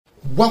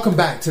Welcome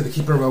back to the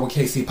Keep It Real with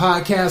KC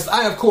podcast.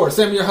 I, of course,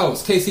 am your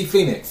host, KC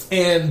Phoenix,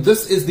 and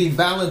this is the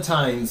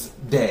Valentine's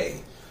Day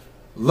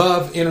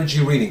love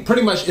energy reading.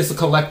 Pretty much, it's a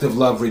collective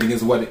love reading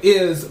is what it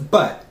is,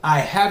 but I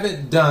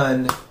haven't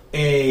done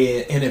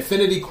an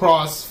Infinity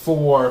Cross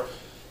for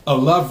a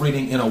love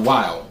reading in a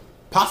while.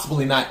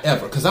 Possibly not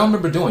ever, because I don't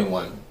remember doing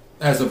one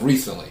as of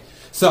recently.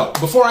 So,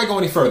 before I go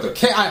any further,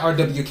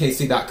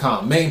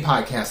 KIRWKC.com, main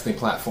podcasting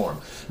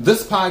platform.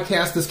 This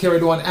podcast is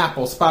carried on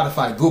Apple,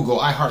 Spotify, Google,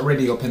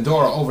 iHeartRadio,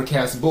 Pandora,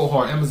 Overcast,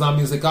 Bullhorn, Amazon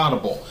Music,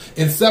 Audible,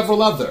 and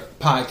several other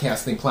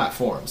podcasting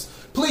platforms.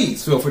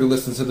 Please feel free to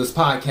listen to this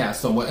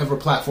podcast on whatever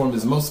platform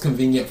is most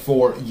convenient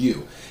for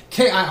you.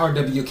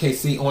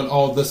 KIRWKC on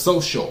all the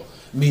social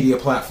media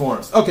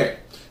platforms. Okay,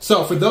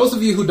 so for those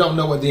of you who don't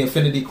know what the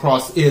Infinity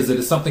Cross is, it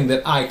is something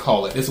that I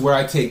call it. It's where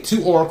I take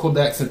 2 Oracle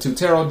decks and 2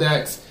 Tarot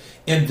decks,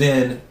 and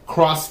then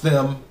cross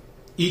them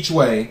each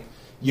way.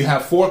 You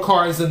have 4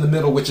 cards in the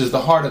middle, which is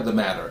the heart of the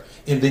matter.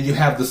 And then you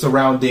have the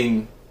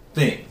surrounding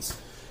things.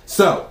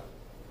 So,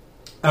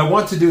 I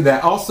want to do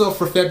that. Also,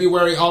 for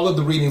February, all of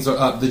the readings are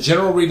up. The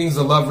general readings,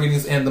 the love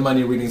readings, and the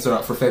money readings are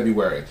up for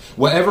February.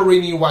 Whatever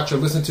reading you watch or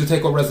listen to,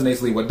 take what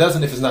resonates, leave what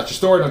doesn't. If it's not your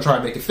story, don't try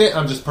to make it fit.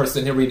 I'm just a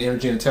person here reading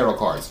energy and tarot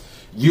cards.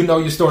 You know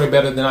your story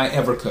better than I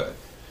ever could.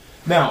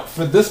 Now,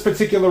 for this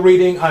particular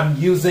reading, I'm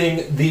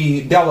using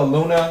the Della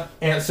Luna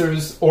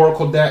Answers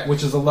Oracle deck,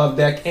 which is a love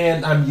deck,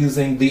 and I'm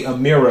using the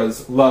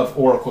Amira's Love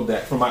Oracle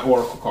deck for my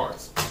Oracle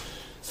cards.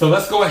 So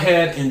let's go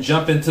ahead and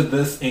jump into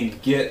this and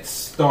get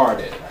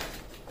started.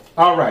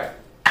 All right.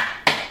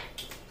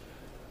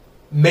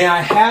 May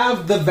I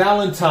have the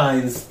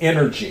Valentine's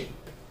energy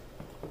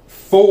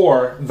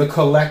for the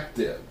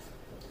collective?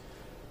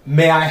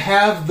 May I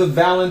have the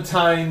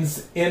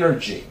Valentine's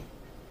energy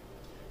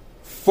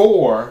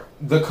for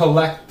the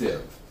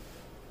collective?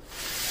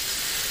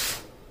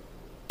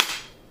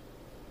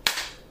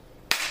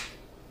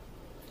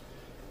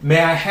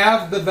 May I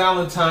have the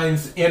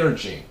Valentine's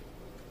energy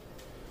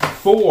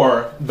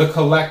for the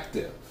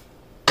collective?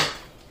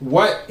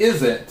 What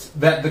is it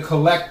that the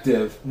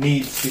collective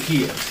needs to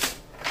hear?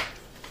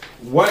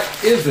 What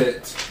is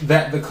it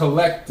that the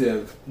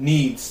collective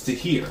needs to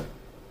hear?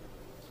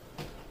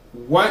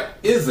 What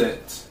is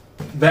it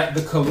that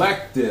the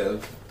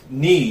collective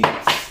needs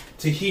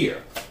to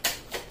hear?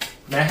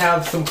 May I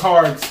have some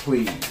cards,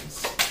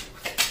 please?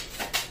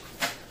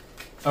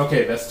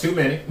 Okay, that's too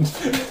many.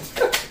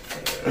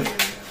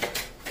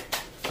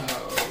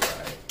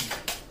 Alright.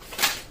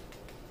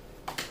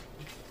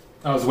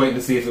 I was waiting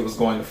to see if it was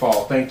going to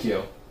fall. Thank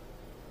you.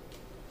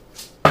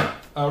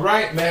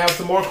 Alright, may I have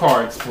some more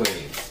cards,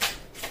 please?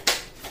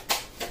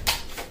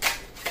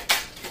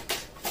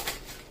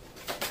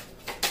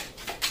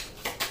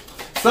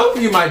 Some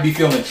of you might be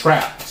feeling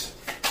trapped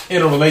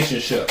in a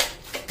relationship.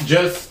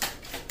 Just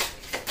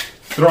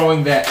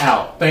throwing that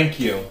out. Thank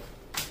you.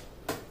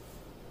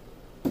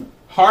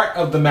 Heart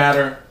of the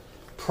matter.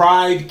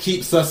 Pride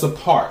keeps us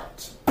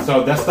apart.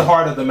 So that's the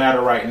heart of the matter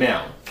right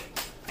now.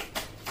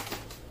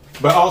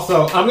 But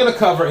also, I'm going to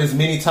cover as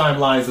many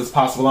timelines as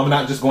possible. I'm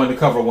not just going to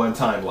cover one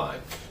timeline.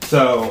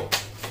 So,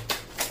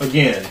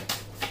 again,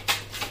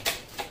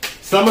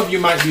 some of you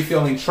might be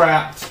feeling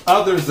trapped.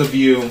 Others of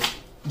you,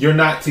 you're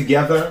not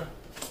together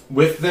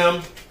with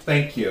them.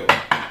 Thank you.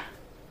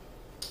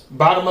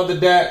 Bottom of the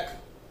deck.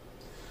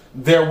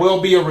 There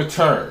will be a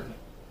return.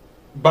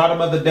 Bottom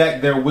of the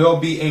deck, there will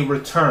be a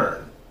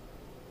return.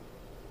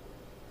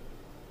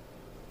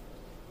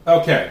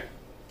 Okay.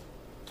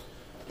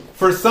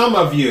 For some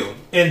of you,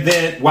 and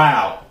then,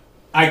 wow,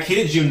 I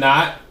kid you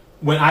not,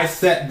 when I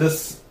set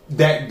this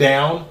deck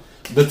down,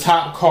 the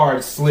top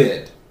card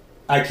slid.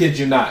 I kid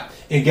you not.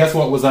 And guess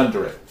what was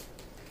under it?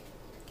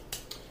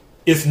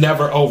 It's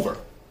never over.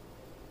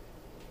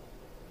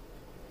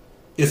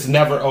 It's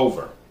never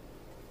over.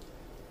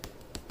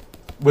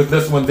 With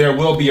this one, there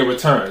will be a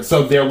return.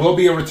 So there will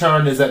be a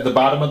return is at the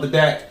bottom of the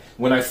deck.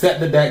 When I set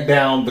the deck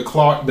down, the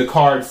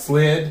card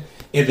slid,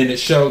 and then it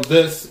showed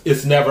this.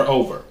 It's never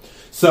over.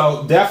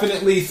 So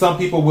definitely some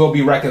people will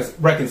be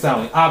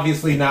reconciling.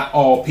 Obviously not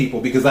all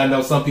people, because I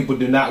know some people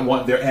do not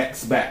want their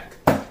ex back.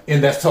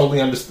 And that's totally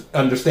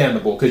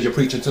understandable, because you're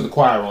preaching to the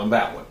choir on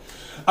that one.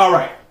 All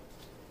right.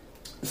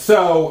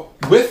 So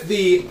with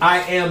the I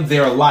am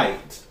their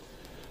light,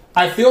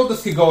 I feel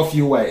this could go a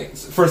few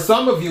ways. For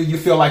some of you, you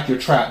feel like you're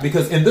trapped,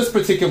 because in this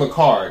particular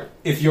card,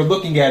 if you're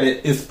looking at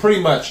it, it's pretty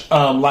much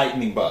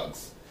lightning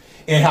bugs.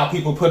 And how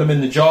people put them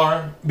in the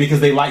jar, because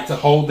they like to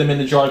hold them in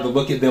the jar to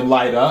look at them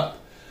light up.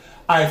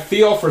 I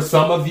feel for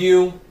some of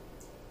you,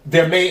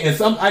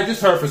 I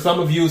just heard for some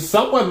of you,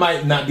 someone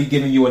might not be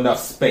giving you enough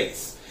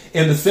space.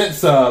 In the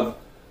sense of,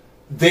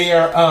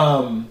 they're,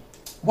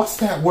 what's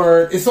that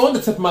word? It's on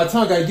the tip of my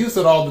tongue. I use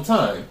it all the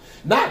time.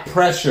 Not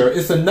pressure.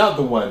 It's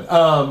another one.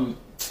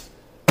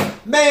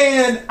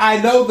 Man, I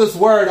know this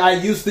word. I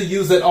used to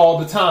use it all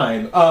the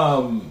time.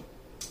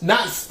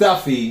 Not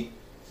stuffy.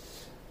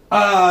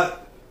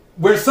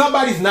 Where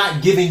somebody's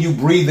not giving you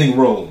breathing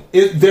room.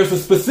 There's a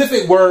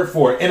specific word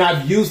for it, and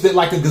I've used it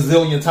like a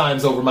gazillion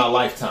times over my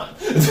lifetime.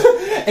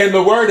 And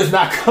the word is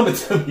not coming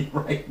to me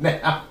right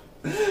now.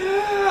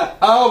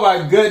 Oh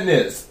my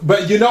goodness.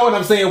 But you know what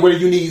I'm saying, where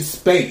you need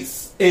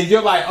space. And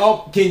you're like,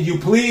 oh, can you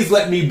please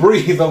let me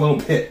breathe a little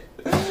bit?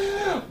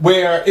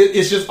 Where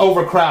it's just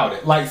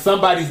overcrowded. Like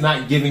somebody's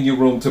not giving you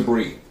room to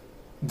breathe.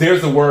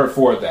 There's a word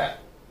for that.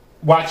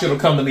 Watch, it'll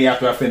come to me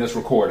after I finish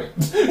recording.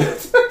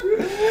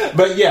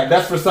 But yeah,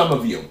 that's for some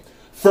of you.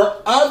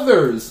 For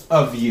others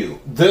of you,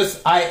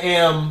 this I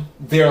am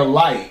their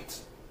light,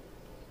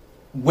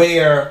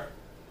 where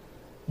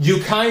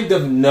you kind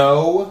of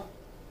know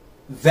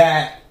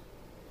that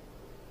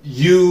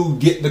you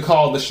get to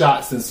call the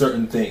shots in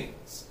certain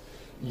things.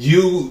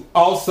 You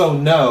also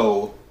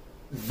know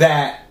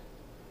that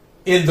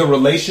in the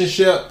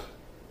relationship,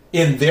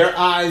 in their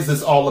eyes,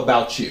 it's all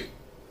about you.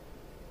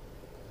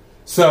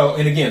 So,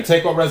 and again,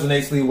 take what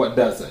resonates, leave what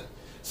doesn't.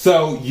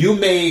 So you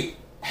may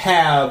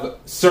have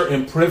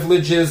certain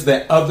privileges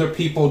that other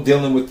people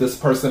dealing with this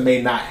person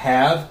may not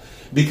have,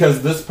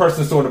 because this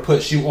person sort of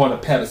puts you on a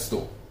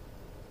pedestal.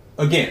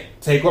 Again,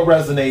 take what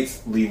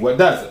resonates, leave what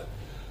doesn't.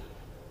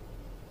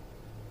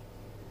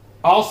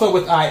 Also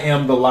with I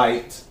am the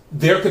light,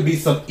 there could be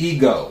some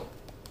ego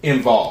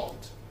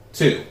involved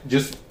too.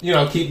 Just,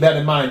 keep that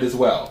in mind as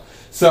well.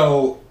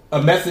 So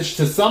a message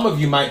to some of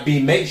you might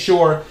be, make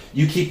sure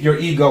you keep your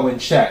ego in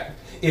check.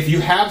 If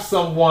you have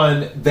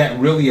someone that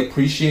really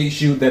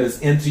appreciates you, that is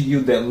into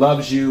you, that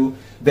loves you,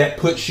 that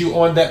puts you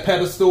on that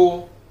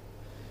pedestal,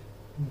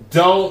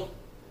 don't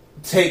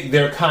take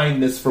their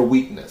kindness for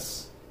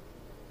weakness.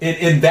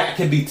 And that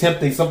can be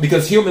tempting,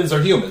 because humans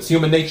are humans.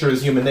 Human nature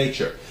is human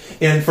nature.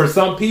 And for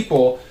some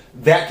people,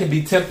 that can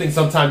be tempting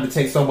sometimes to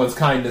take someone's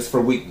kindness for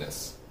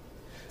weakness.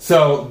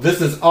 So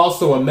this is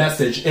also a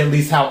message, at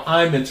least how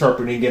I'm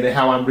interpreting it and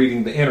how I'm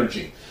reading the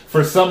energy.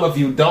 For some of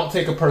you, don't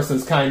take a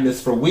person's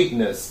kindness for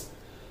weakness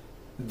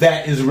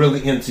that is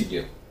really into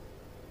you.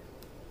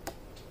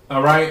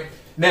 All right?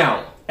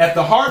 Now, at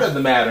the heart of the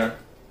matter,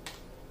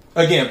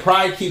 again,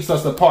 pride keeps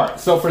us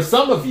apart. So for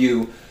some of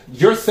you,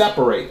 you're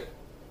separated.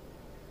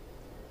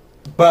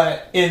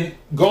 But in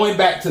going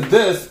back to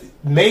this,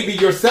 maybe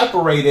you're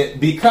separated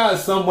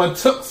because someone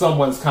took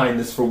someone's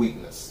kindness for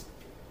weakness.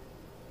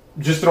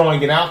 Just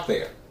throwing it out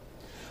there.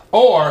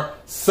 Or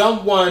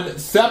someone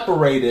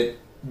separated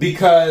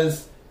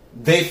because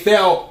they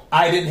felt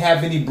I didn't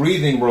have any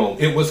breathing room.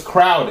 It was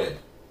crowded.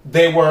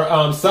 They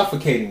were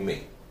suffocating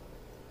me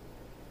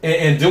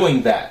in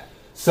doing that.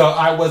 So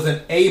I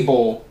wasn't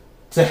able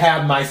to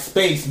have my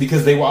space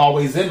because they were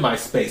always in my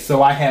space.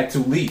 So I had to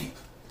leave.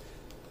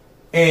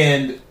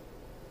 And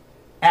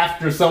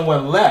after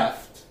someone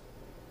left,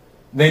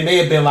 they may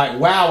have been like,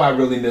 wow, I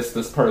really miss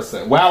this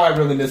person. Wow, I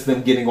really miss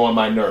them getting on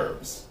my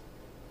nerves.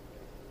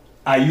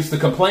 I used to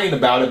complain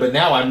about it, but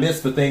now I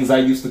miss the things I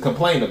used to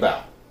complain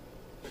about.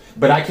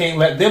 But I can't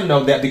let them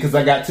know that because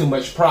I got too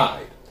much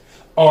pride.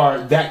 Or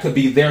that could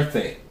be their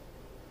thing.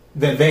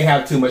 That they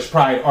have too much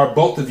pride, or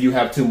both of you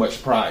have too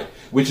much pride,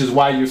 which is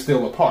why you're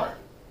still apart.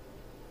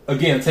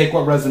 Again, take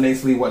what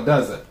resonates, leave what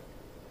doesn't.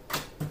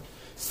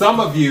 Some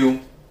of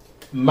you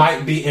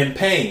might be in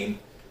pain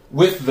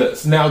with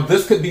this. Now,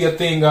 this could be a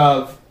thing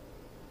of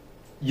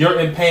you're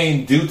in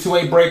pain due to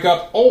a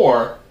breakup,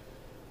 or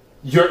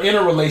you're in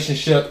a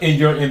relationship and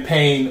you're in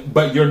pain,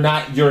 but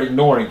you're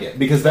ignoring it,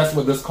 because that's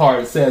what this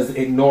card says,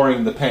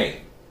 ignoring the pain.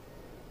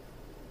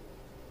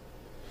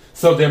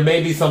 So there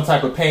may be some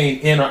type of pain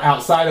in or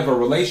outside of a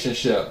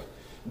relationship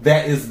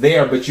that is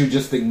there, but you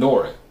just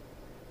ignore it.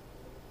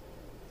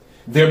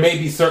 There may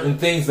be certain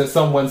things that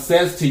someone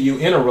says to you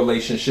in a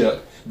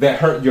relationship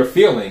that hurt your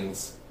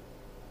feelings,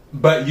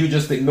 but you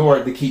just ignore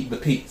it to keep the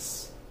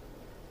peace.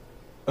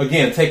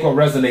 Again, take what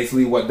resonates,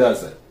 leave what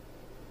doesn't.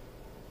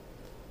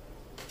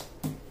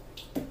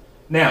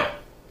 Now,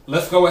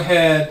 let's go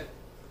ahead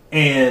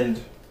and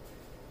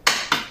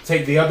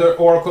take the other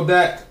oracle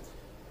deck.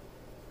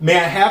 May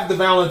I have the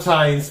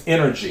Valentine's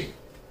energy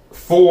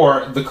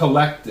for the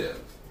collective?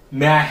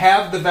 May I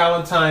have the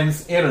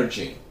Valentine's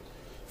energy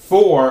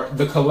for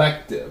the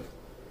collective?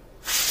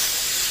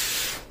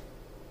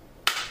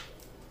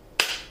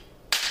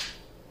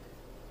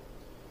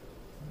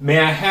 May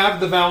I have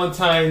the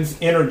Valentine's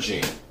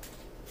energy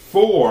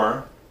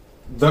for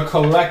the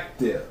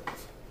collective?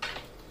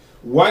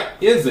 What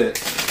is it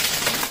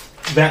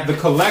that the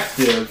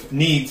collective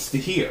needs to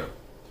hear?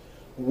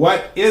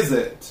 What is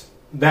it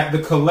that the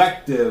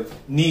collective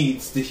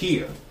needs to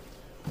hear?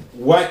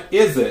 What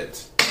is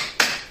it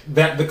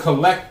that the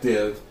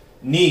collective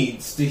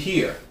needs to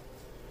hear?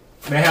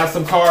 May I have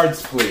some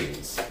cards,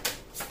 please?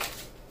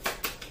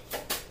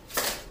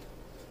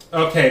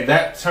 Okay,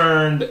 that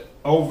turned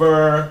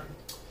over.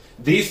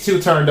 These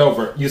two turned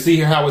over. You see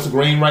here how it's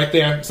green right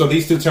there? So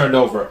these two turned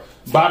over.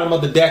 Bottom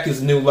of the deck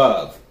is new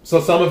love. So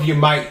some of you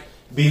might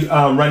be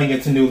running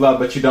into new love,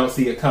 but you don't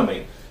see it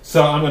coming.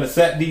 So I'm going to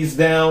set these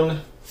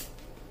down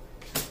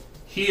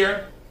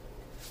here.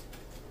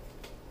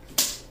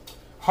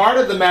 Heart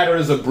of the matter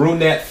is a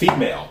brunette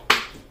female.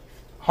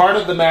 Heart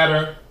of the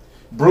matter,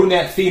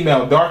 brunette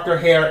female, darker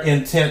hair,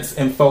 intense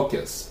and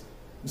focused.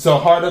 So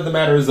heart of the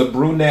matter is a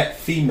brunette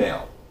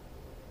female.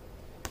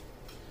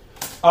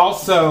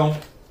 Also,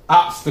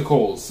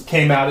 obstacles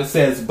came out. It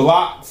says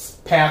blocks,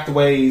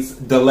 pathways,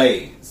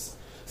 delays.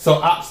 So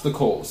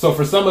obstacles. So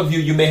for some of you,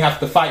 you may have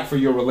to fight for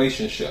your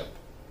relationship.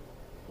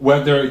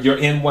 Whether you're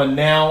in one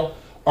now,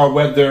 or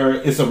whether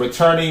it's a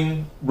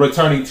returning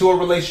to a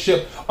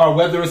relationship, or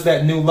whether it's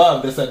that new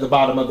love that's at the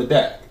bottom of the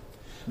deck.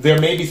 There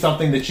may be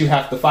something that you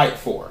have to fight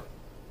for.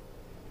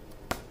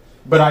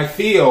 But I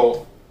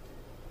feel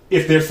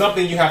if there's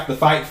something you have to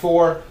fight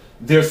for,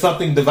 there's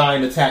something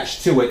divine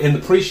attached to it. In the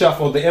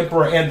pre-shuffle, the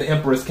Emperor and the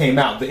Empress came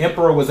out. The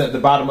Emperor was at the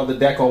bottom of the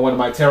deck on one of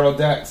my tarot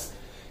decks.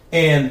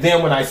 And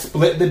then when I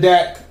split the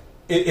deck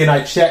and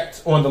I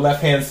checked on the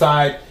left-hand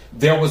side,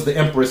 there was the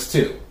Empress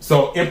too.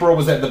 So Emperor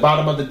was at the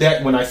bottom of the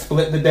deck. When I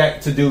split the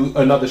deck to do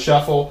another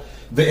shuffle,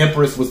 the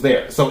Empress was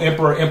there. So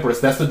Emperor, Empress,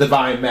 that's a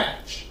divine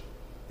match,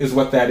 is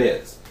what that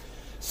is.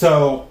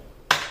 So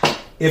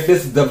if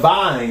it's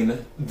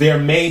divine, there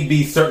may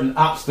be certain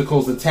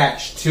obstacles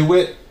attached to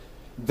it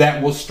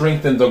that will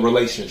strengthen the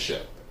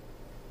relationship.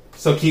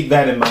 So keep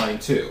that in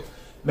mind too.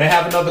 May I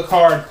have another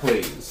card,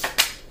 please?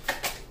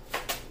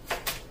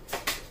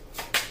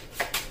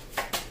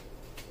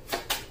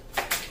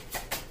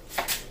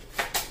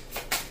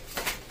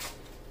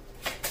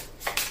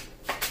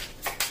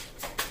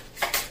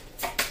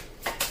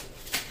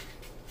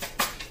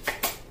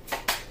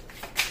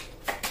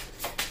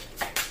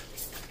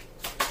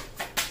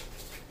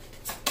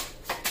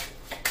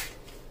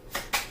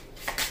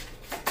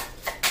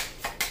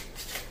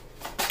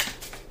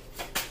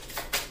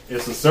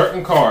 It's a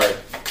certain card.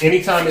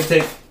 Anytime it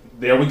takes...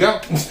 There we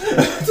go.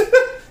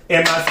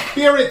 And my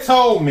spirit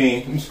told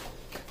me...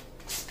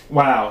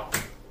 Wow.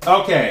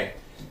 Okay.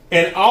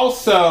 And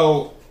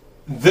also,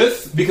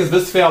 this... Because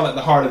this fell at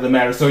the heart of the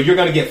matter. So you're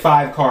going to get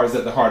 5 cards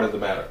at the heart of the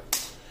matter.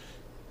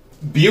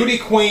 Beauty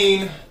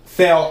Queen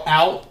fell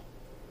out.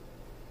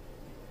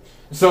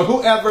 So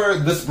whoever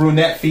this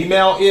brunette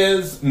female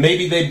is,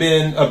 maybe they've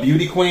been a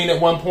beauty queen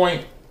at one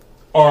point.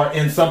 Or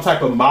in some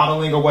type of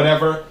modeling or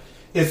whatever.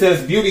 It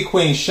says beauty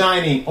queen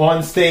shining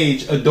on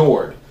stage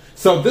adored.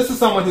 So this is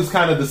someone who's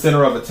kind of the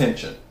center of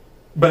attention.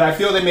 But I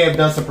feel they may have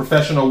done some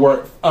professional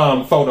work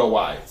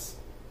photo-wise,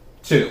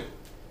 too,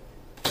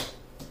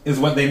 is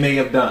what they may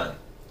have done.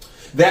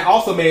 That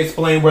also may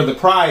explain where the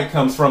pride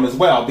comes from as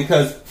well.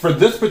 Because for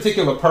this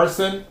particular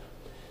person,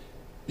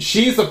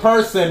 she's a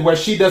person where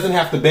she doesn't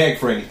have to beg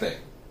for anything.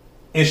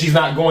 And she's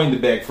not going to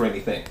beg for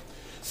anything.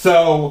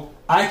 So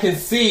I can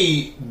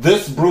see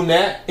this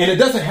brunette, and it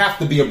doesn't have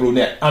to be a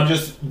brunette.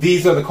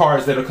 These are the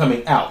cards that are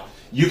coming out.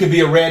 You can be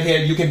a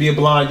redhead, you can be a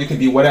blonde, you can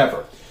be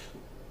whatever.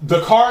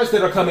 The cards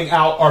that are coming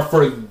out are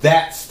for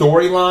that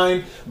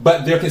storyline,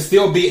 but there can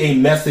still be a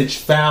message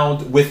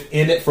found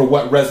within it for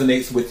what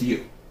resonates with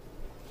you.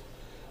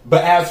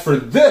 But as for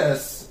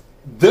this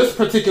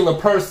particular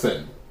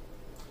person,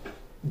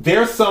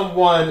 they're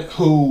someone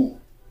who,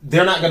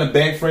 they're not going to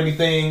beg for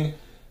anything.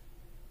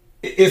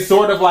 It's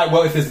sort of like,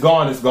 well, if it's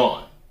gone, it's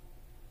gone.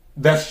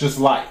 That's just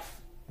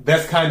life.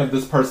 That's kind of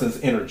this person's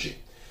energy.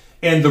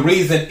 And the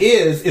reason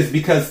is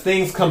because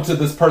things come to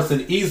this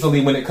person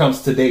easily when it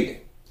comes to dating.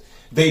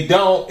 They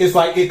don't, it's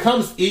like it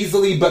comes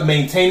easily, but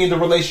maintaining the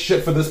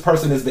relationship for this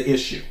person is the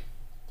issue.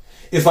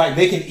 It's like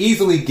they can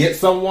easily get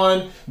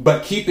someone,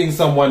 but keeping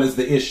someone is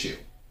the issue.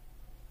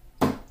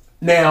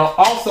 Now,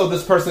 also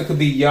this person could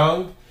be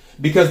young,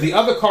 because the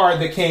other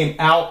card that came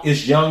out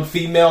is young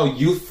female,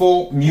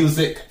 youthful,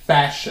 music,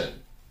 fashion.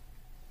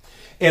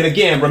 And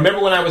again,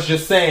 remember when I was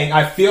just saying,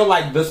 I feel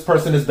like this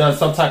person has done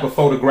some type of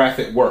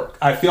photographic work.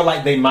 I feel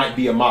like they might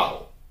be a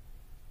model.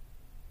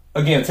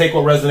 Again, take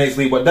what resonates,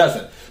 leave what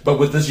doesn't. But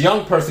with this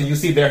young person, you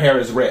see their hair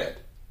is red.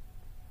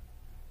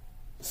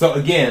 So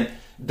again,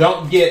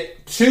 don't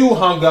get too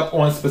hung up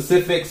on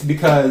specifics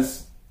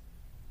because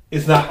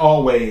it's not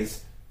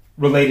always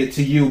related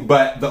to you,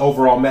 but the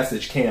overall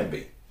message can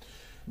be.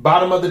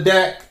 Bottom of the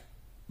deck,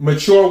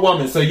 mature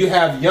woman. So you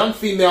have young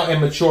female and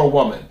mature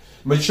woman.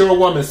 Mature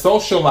woman,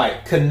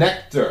 socialite,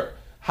 connector,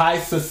 high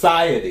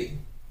society.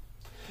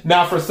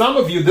 Now, for some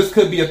of you, this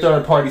could be a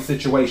third-party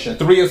situation.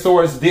 3 of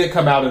Swords did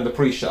come out in the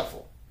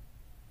pre-shuffle.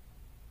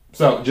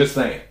 So, just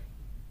saying.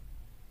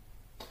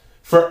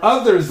 For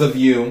others of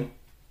you,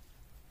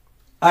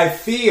 I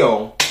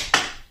feel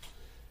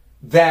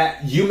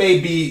that you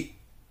may be...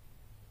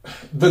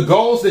 The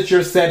goals that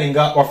you're setting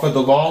up are for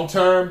the long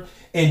term,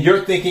 and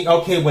you're thinking,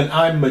 okay, when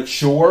I'm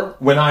mature,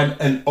 when I'm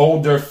an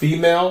older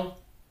female...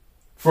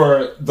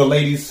 For the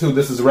ladies who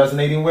this is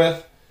resonating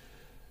with,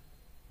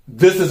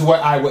 this is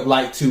what I would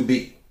like to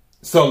be.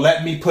 So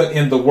let me put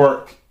in the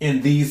work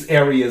in these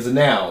areas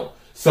now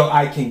so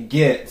I can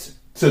get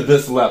to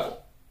this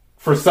level.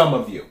 For some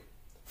of you.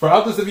 For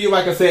others of you,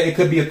 like I said, it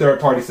could be a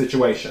third-party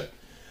situation.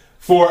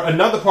 For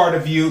another part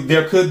of you,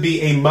 there could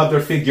be a mother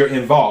figure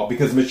involved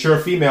because mature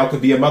female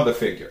could be a mother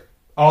figure.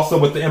 Also,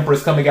 with the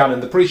Empress coming out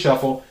in the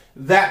pre-shuffle,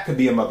 that could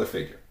be a mother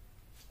figure.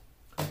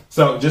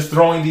 So just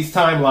throwing these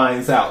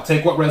timelines out.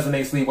 Take what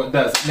resonates, leave what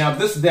doesn't. Now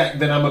this deck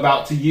that I'm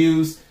about to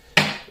use,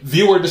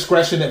 viewer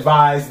discretion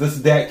advised. This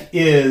deck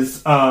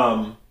is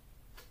a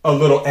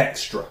little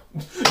extra.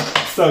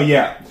 So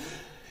yeah.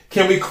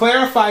 Can we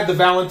clarify the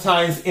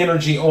Valentine's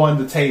energy on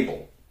the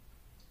table?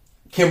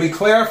 Can we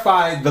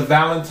clarify the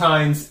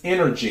Valentine's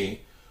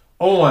energy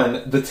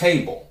on the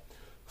table?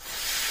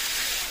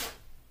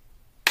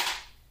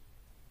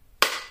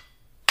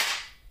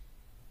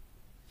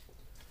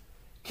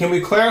 Can we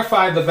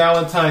clarify the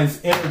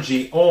Valentine's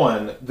energy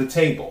on the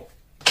table?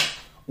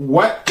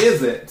 What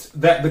is it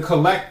that the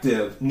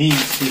collective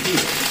needs to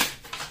hear?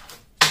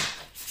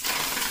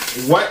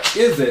 What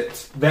is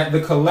it that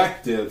the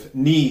collective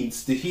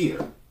needs to hear?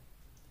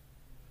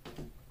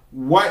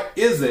 What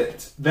is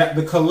it that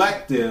the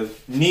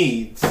collective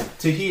needs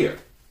to hear?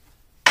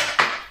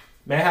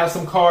 May I have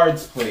some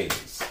cards,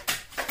 please?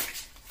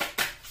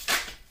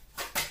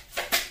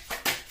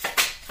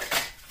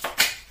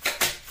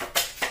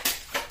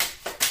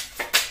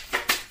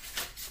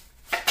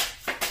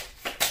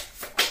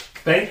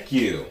 Thank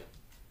you.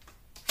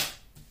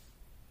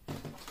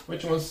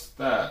 Which one's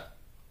that?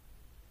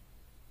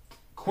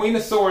 Queen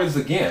of Swords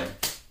again.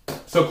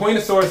 So Queen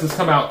of Swords has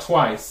come out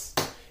twice.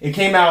 It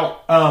came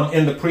out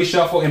in the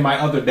pre-shuffle in my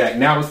other deck.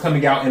 Now it's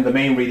coming out in the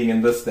main reading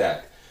in this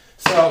deck.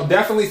 So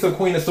definitely some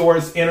Queen of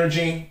Swords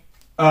energy.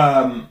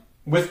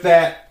 With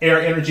that,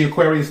 air energy,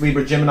 Aquarius,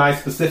 Libra, Gemini,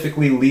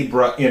 specifically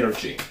Libra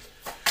energy.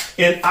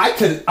 And I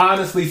could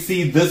honestly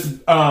see this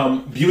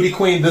beauty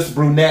queen, this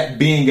brunette,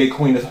 being a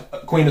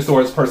Queen of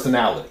Swords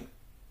personality.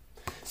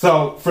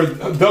 So for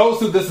those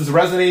who this is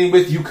resonating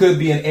with, you could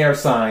be an air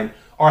sign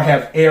or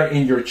have air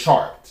in your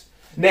chart.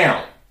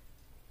 Now,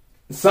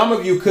 some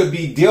of you could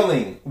be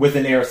dealing with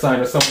an air sign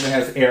or someone that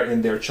has air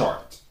in their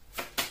chart.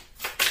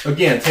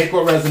 Again, take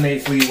what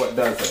resonates, leave what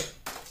doesn't.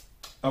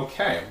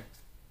 Okay.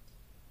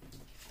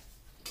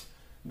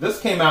 This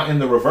came out in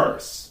the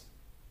reverse.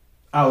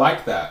 I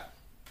like that.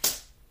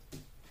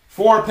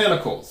 Four of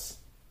Pentacles.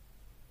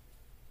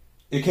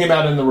 It came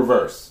out in the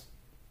reverse.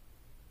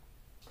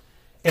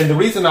 And the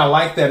reason I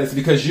like that is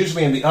because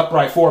usually in the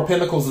upright, Four of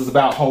Pentacles is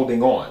about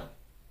holding on.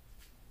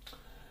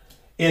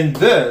 In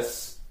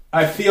this,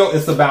 I feel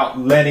it's about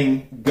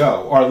letting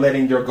go or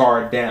letting your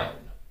guard down.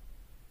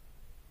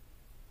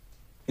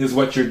 Is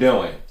what you're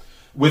doing.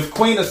 With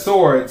Queen of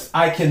Swords,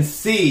 I can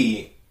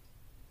see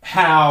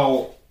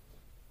how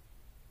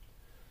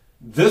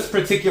this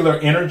particular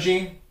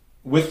energy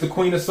with the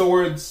Queen of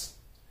Swords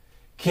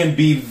can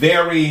be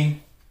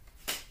very,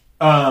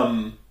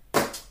 I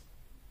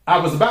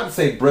was about to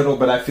say brittle,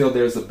 but I feel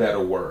there's a better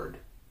word.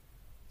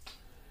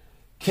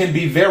 Can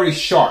be very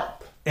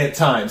sharp at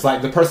times.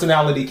 Like the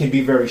personality can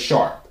be very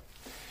sharp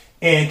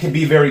and can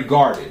be very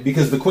guarded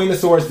because the Queen of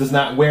Swords does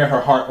not wear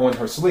her heart on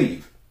her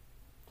sleeve.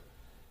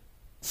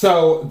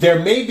 So there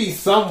may be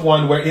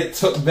someone where it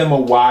took them a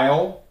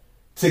while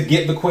to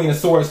get the Queen of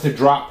Swords to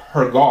drop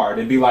her guard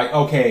and be like,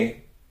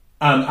 okay,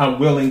 I'm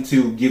willing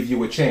to give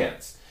you a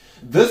chance.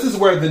 This is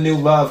where the new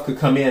love could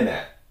come in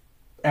at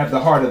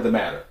the heart of the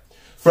matter.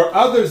 For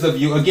others of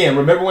you, again,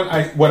 remember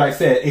what I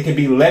said, it can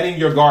be letting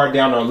your guard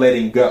down or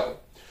letting go.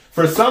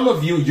 For some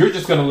of you, you're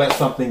just going to let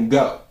something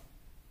go,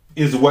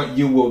 is what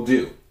you will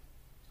do.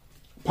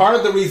 Part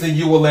of the reason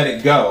you will let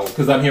it go,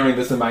 because I'm hearing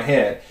this in my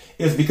head,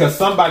 is because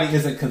somebody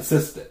isn't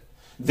consistent.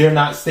 They're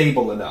not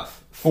stable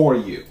enough for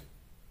you.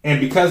 And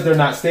because they're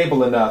not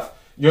stable enough,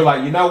 you're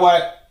like, you know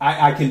what?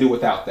 I can do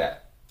without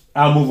that.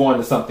 I'll move on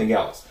to something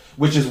else.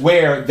 Which is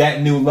where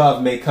that new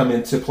love may come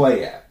into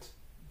play at,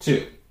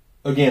 too.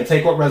 Again,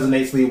 take what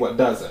resonates, leave what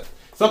doesn't.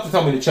 Something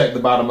told me to check the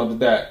bottom of the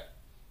deck.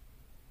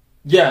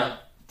 Yeah,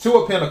 Two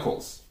of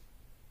Pentacles.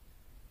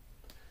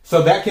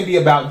 So that can be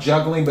about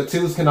juggling, but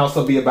twos can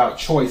also be about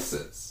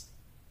choices.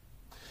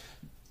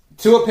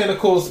 Two of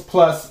Pentacles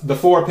plus the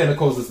Four of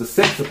Pentacles is the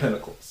Six of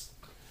Pentacles.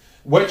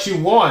 What you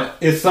want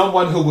is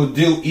someone who will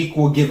do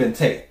equal give and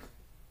take.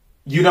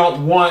 You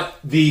don't want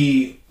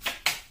the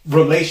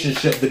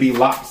relationship to be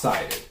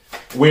lopsided,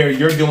 where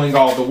you're doing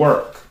all the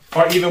work,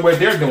 or even where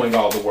they're doing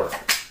all the work.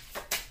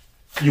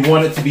 You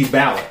want it to be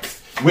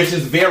balanced, which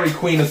is very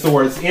Queen of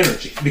Swords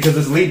energy, because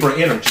it's Libra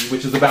energy,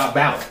 which is about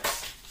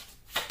balance.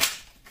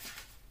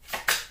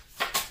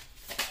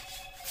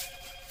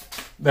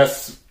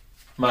 That's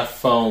my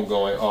phone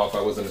going off.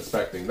 I wasn't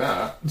expecting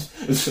that.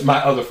 It's my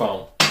other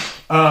phone.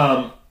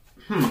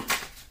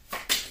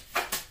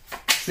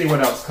 See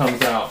what else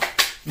comes out.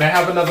 May I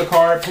have another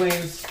card,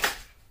 please?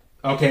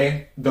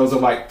 Okay, those are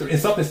like, and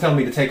something's telling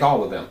me to take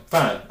all of them.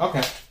 Fine,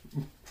 okay.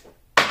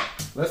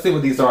 Let's see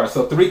what these are.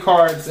 So 3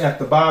 cards at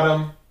the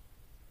bottom.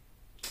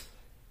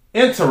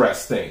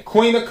 Interesting.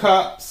 Queen of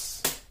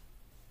Cups.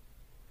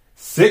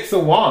 6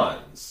 of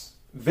Wands.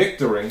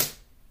 Victory.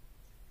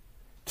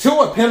 2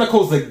 of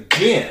Pentacles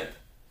again.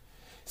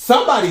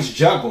 Somebody's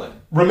juggling.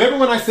 Remember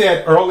when I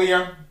said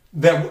earlier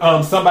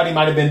that somebody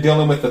might have been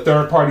dealing with a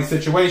third-party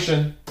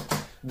situation?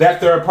 That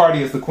third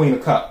party is the Queen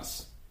of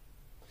Cups.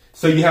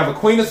 So you have a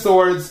Queen of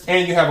Swords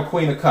and you have a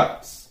Queen of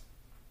Cups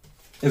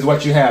is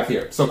what you have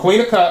here. So Queen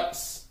of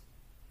Cups.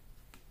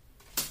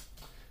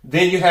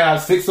 Then you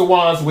have 6 of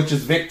Wands, which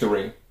is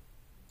victory.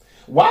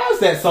 Why is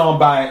that song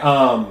by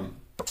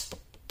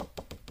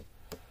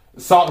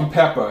Salt and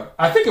Pepper?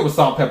 I think it was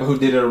Salt and Pepper who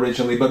did it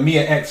originally, but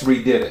Mia X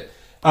redid it.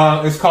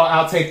 It's called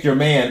I'll Take Your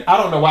Man. I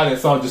don't know why that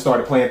song just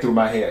started playing through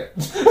my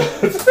head.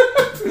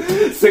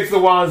 Six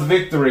of Wands,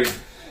 victory.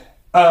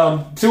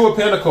 Two of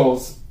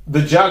Pentacles,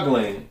 the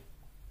juggling.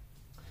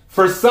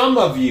 For some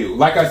of you,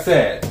 like I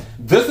said,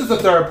 this is a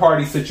third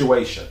party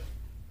situation,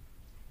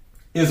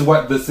 is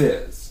what this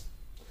is.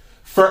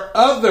 For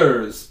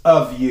others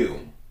of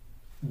you,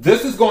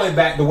 this is going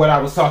back to what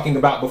I was talking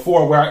about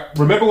before,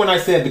 remember when I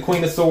said the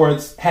Queen of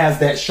Swords has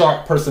that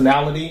sharp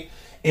personality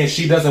and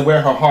she doesn't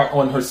wear her heart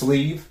on her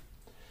sleeve?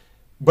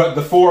 But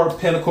the Four of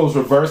Pentacles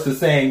reversed is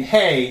saying,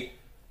 hey,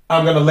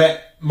 I'm going to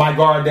let my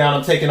guard down.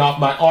 I'm taking off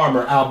my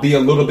armor. I'll be a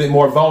little bit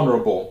more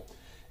vulnerable.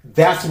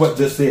 That's what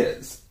this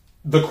is.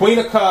 The Queen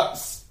of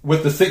Cups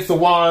with the Six of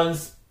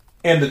Wands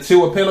and the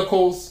Two of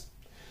Pentacles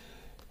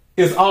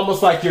is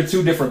almost like you're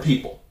two different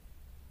people.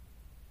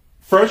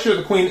 First, you're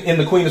the Queen in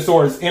the Queen of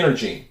Swords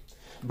energy.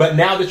 But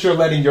now that you're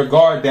letting your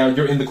guard down,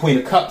 you're in the Queen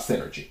of Cups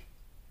energy.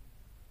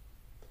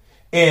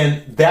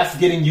 And that's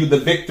getting you the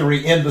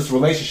victory in this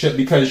relationship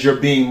because you're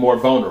being more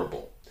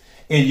vulnerable.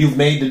 And you've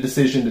made the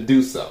decision to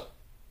do so.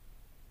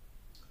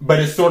 But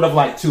it's sort of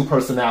like two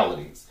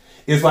personalities.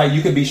 It's like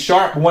you can be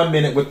sharp 1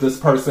 minute with this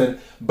person,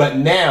 but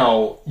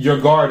now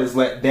your guard is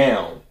let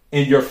down.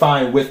 And you're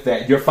fine with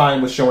that. You're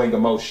fine with showing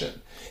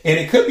emotion. And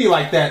it could be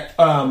like that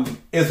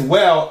as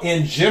well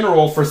in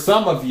general for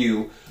some of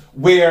you,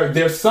 where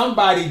there's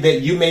somebody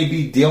that you may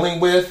be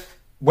dealing with,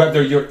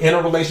 whether you're in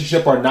a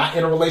relationship or not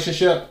in a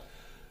relationship.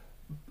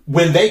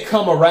 When they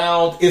come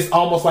around, it's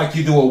almost like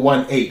you do a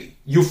 180.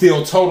 You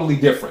feel totally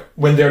different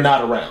when they're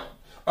not around.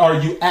 Or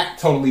you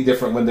act totally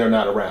different when they're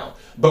not around.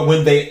 But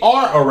when they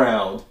are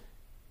around,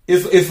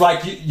 it's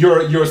like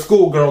you're a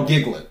schoolgirl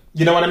giggling.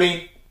 You know what I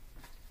mean?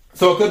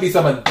 So it could be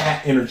some of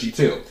that energy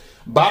too.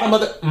 Bottom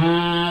of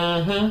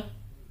the...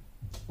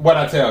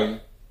 What'd I tell you?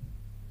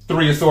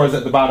 Three of Swords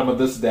at the bottom of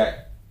this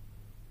deck.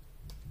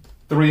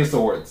 Three of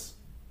Swords.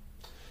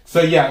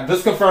 So yeah,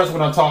 this confirms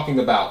what I'm talking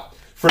about.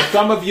 For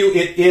some of you,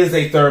 it is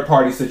a third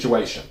party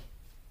situation.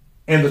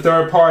 And the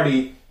third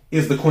party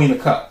is the Queen of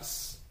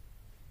Cups.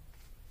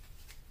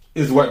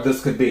 Is what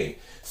this could be.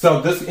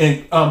 So this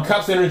in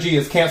Cups energy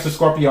is Cancer,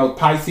 Scorpio,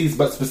 Pisces,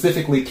 but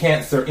specifically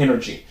Cancer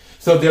energy.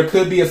 So there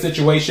could be a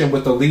situation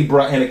with a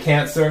Libra and a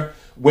Cancer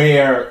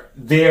where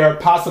they're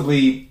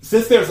possibly,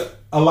 since there's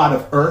a lot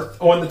of earth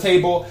on the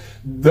table,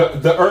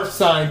 the earth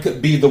sign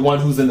could be the one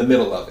who's in the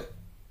middle of it.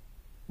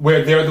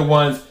 Where they're the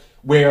ones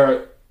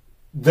where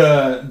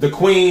the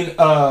Queen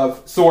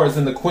of Swords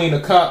and the Queen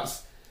of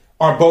Cups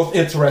are both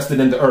interested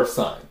in the earth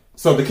sign.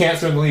 So the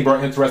Cancer and the Libra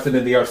are interested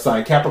in the earth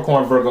sign.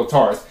 Capricorn, Virgo,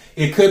 Taurus.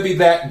 It could be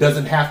that,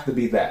 doesn't have to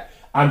be that.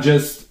 I'm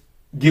just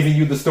giving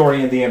you the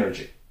story and the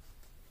energy.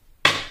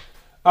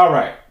 All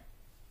right.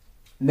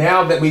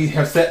 Now that we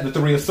have set the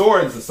Three of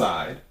Swords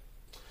aside.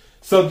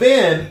 So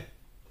then,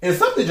 and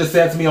something just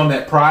said to me on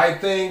that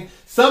pride thing,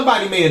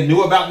 somebody may have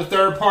knew about the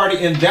third party,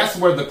 and that's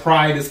where the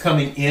pride is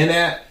coming in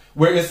at.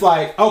 Where it's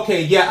like,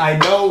 okay, yeah, I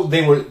know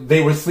they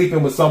were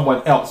sleeping with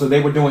someone else, or they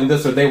were doing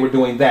this, or they were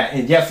doing that,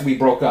 and yes, we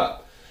broke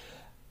up.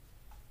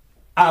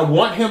 I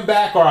want him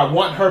back, or I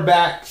want her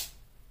back,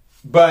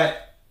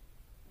 but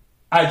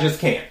I just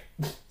can't.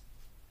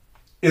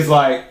 It's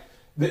like,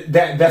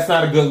 that's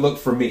not a good look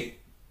for me.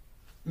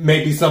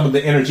 Maybe some of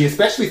the energy,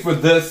 especially for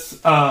this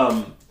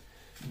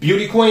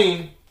beauty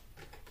queen,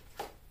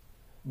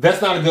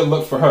 that's not a good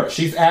look for her.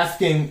 She's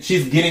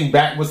getting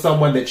back with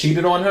someone that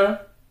cheated on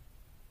her.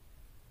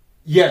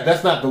 Yeah,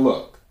 that's not the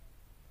look.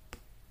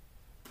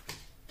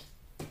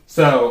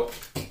 So,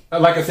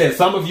 like I said,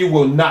 some of you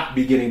will not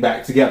be getting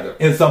back together,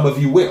 and some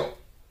of you will.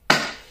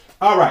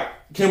 All right.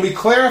 Can we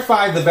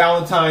clarify the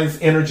Valentine's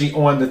energy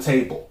on the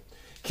table?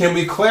 Can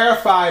we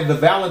clarify the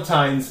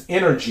Valentine's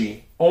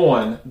energy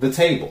on the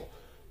table?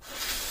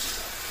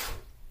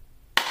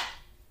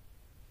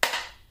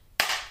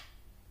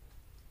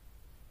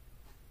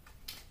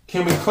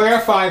 Can we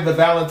clarify the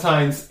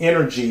Valentine's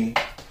energy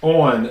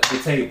on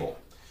the table?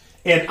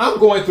 And I'm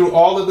going through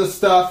all of this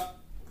stuff.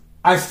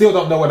 I still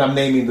don't know what I'm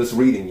naming this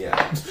reading yet.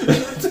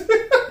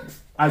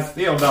 I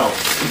still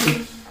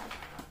don't.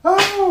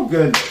 Oh,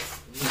 goodness.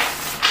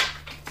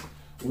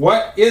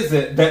 What is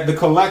it that the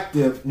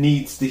collective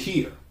needs to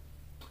hear?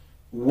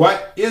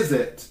 What is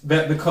it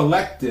that the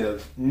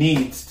collective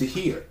needs to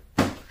hear?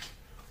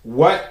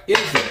 What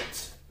is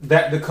it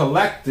that the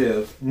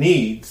collective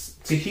needs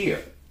to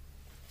hear?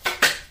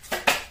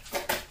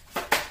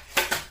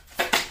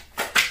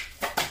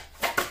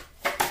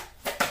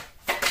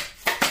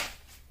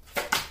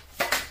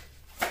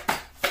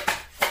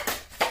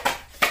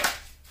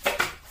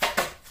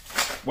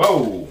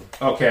 Whoa,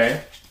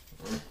 okay.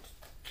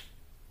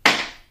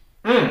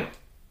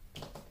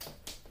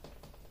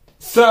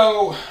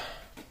 So,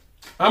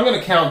 I'm going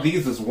to count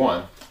these as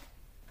one.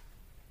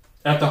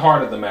 At the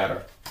heart of the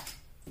matter.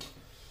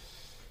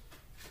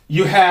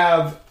 You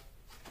have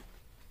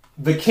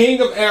the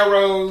King of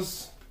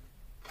Arrows.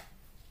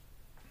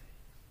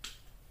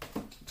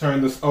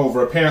 Turn this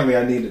over. Apparently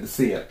I needed to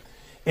see it.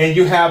 And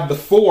you have the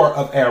Four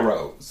of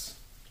Arrows.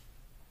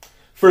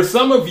 For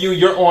some of you,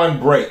 you're on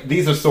break.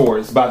 These are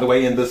swords, by the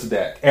way, in this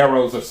deck.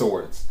 Arrows are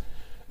swords.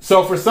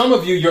 So for some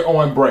of you, you're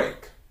on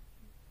break.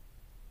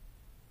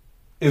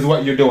 Is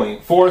what you're doing.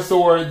 4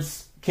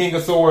 swords, King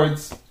of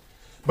Swords.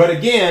 But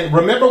again,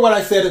 remember what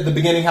I said at the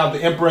beginning, how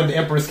the Emperor and the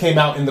Empress came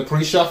out in the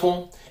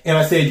pre-shuffle? And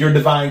I said your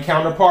divine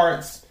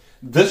counterparts.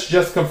 This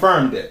just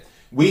confirmed it.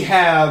 We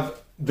have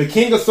the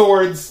King of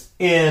Swords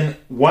in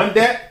one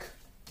deck,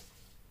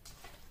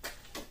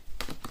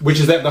 which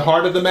is at the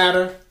heart of the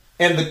matter,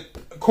 and the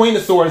Queen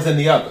of Swords in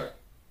the other.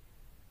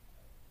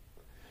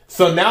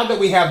 So now that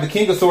we have the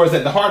King of Swords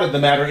at the heart of the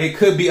matter, it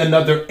could be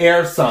another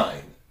air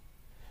sign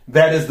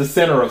that is the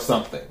center of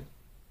something.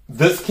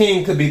 This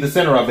king could be the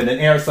center of it, an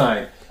air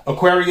sign.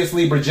 Aquarius,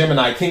 Libra,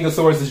 Gemini. King of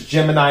Swords is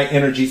Gemini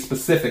energy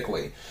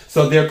specifically.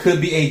 So there could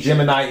be a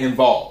Gemini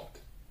involved.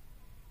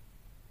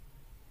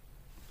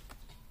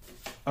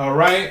 All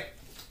right?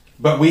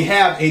 But we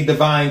have a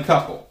divine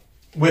couple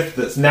with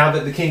this, now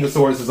that the King of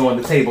Swords is on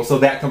the table. So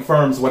that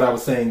confirms what I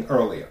was saying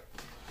earlier.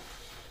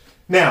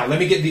 Now, let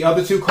me get the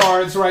other 2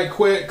 cards right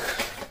quick.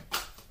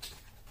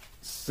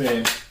 Let's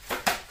see.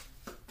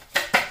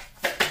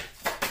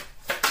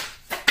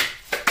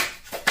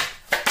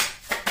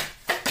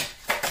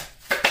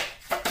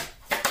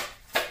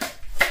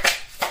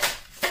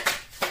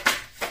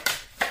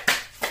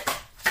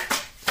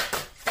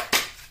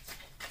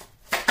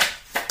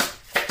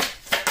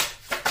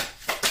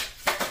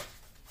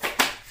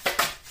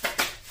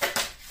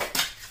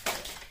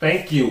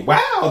 Thank you.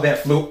 Wow,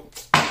 that flew.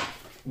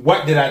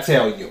 What did I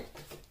tell you?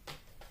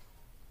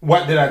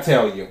 What did I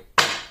tell you?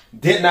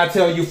 Didn't I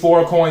tell you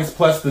 4 coins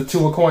plus the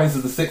 2 of coins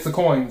is the 6 of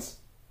coins?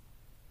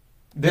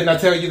 Didn't I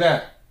tell you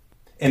that?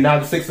 And now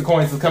the 6 of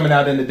coins is coming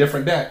out in a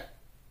different deck.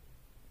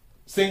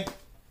 See?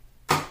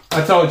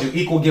 I told you,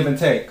 equal give and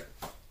take.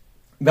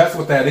 That's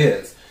what that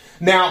is.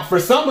 Now, for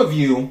some of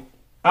you,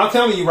 I'm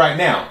telling you right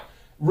now,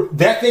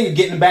 that thing of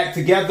getting back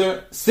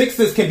together,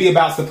 6s can be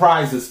about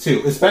surprises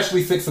too,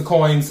 especially 6 of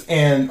coins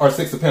or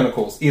 6 of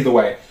pentacles, either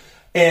way,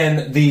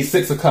 and the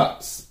 6 of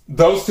cups.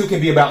 Those 2 can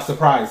be about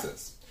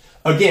surprises.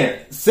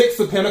 Again, 6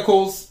 of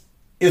pentacles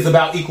is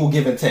about equal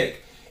give and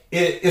take.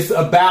 It's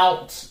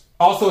about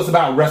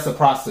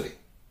reciprocity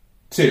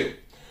too.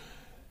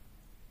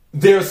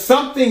 There's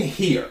something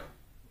here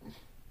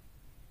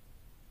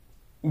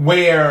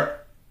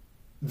where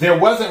there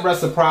wasn't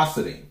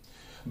reciprocity,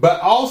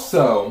 but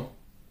also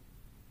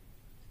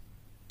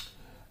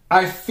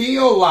I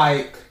feel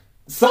like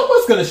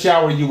someone's going to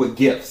shower you with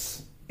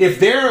gifts.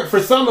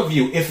 For some of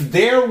you, if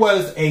there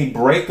was a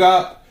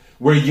breakup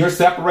where you're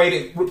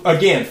separated,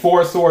 again,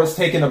 4 swords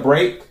taking a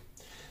break,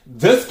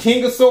 this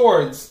King of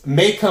Swords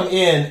may come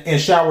in and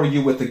shower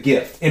you with a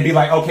gift and be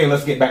like, okay,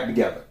 let's get back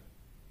together.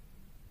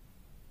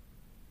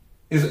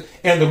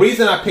 And the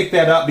reason I picked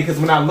that up, because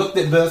when I looked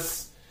at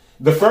this,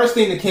 the first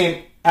thing that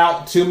came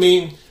out to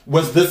me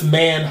was this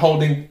man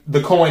holding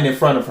the coin in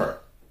front of her.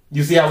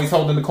 You see how he's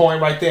holding the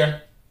coin right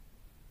there?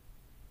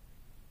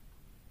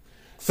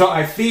 So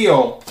I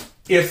feel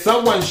if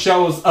someone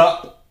shows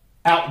up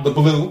out the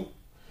blue,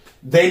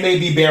 they may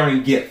be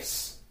bearing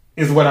gifts,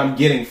 is what I'm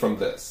getting from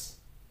this.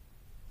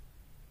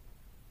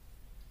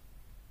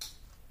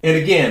 And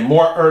again,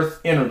 more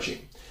earth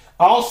energy.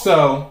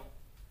 Also,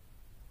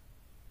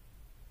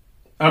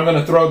 I'm going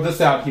to throw this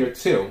out here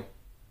too.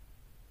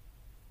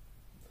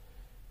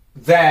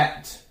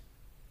 That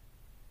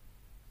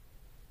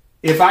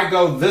if I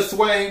go this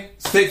way,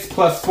 6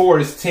 plus 4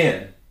 is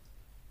 10.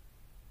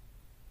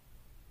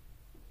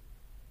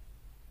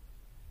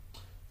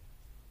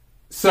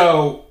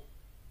 So,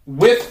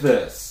 with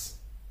this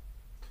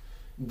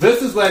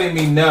is letting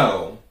me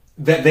know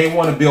that they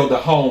want to build a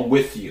home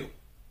with you.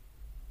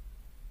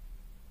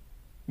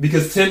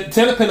 Because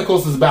 10 of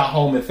Pentacles is about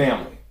home and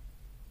family.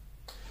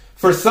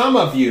 For some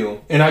of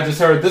you, and I just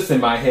heard this in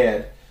my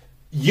head,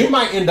 you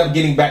might end up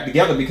getting back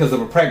together because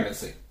of a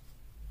pregnancy.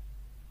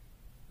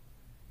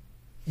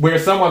 Where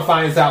someone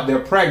finds out they're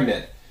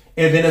pregnant,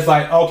 and then it's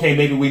like, okay,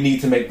 maybe we need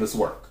to make this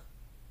work.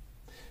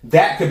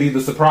 That could be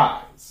the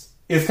surprise.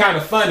 It's kind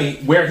of funny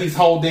where he's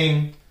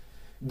holding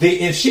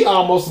and she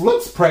almost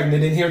looks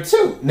pregnant in here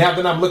too, now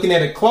that I'm looking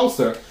at it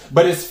closer.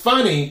 But it's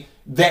funny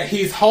that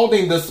he's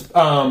holding this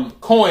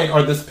coin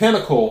or this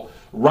pentacle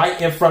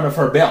right in front of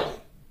her belly.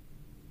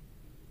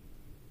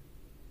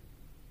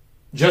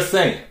 Just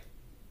saying.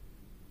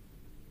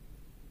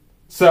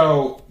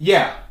 So,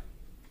 yeah.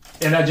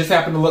 And I just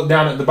happened to look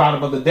down at the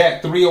bottom of the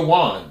deck. 3 of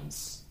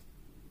Wands.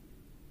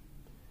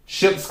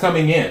 Ships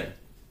coming in.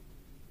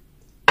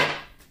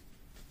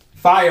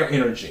 Fire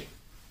energy.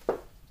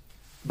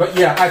 But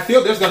yeah, I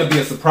feel there's going to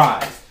be a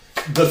surprise.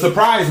 The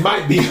surprise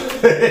might be...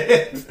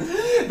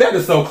 that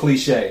is so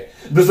cliche.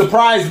 The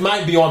surprise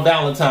might be on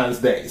Valentine's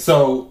Day.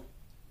 So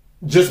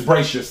just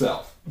brace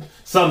yourself.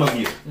 Some of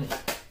you.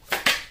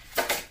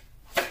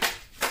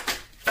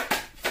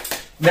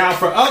 Now,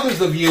 for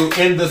others of you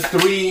in this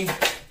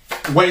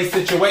 3-way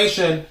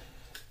situation,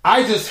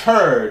 I just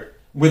heard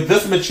with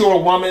this mature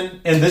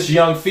woman and this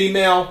young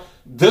female,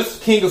 this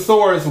King of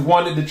Swords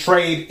wanted to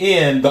trade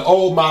in the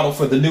old model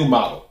for the new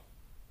model.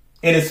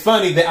 And it's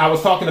funny that I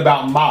was talking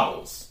about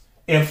models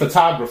and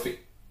photography.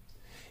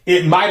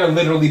 It might have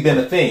literally been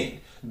a thing.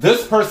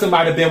 This person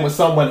might have been with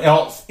someone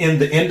else in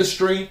the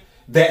industry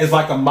that is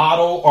like a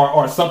model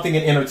or something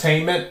in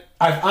entertainment.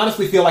 I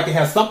honestly feel like it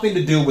has something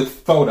to do with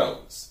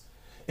photos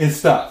and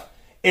stuff.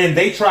 And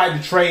they tried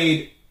to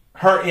trade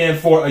her in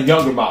for a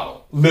younger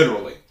model,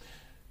 literally.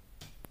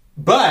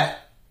 But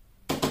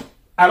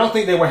I don't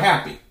think they were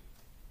happy.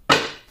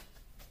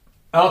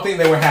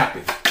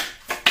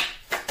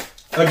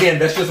 Again,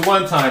 that's just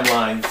one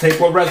timeline. Take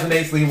what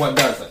resonates, leave what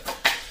doesn't.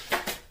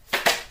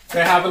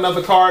 Can I have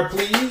another card,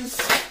 please?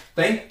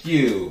 Thank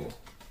you.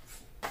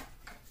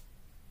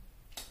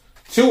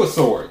 Two of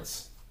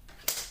Swords.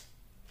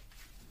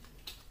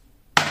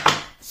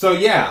 So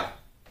yeah.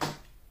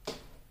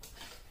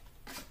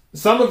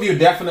 Some of you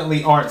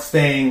definitely aren't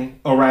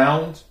staying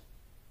around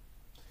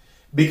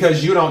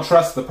because you don't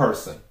trust the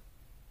person.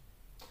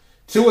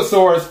 Two of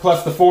Swords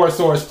plus the Four of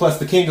Swords plus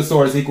the King of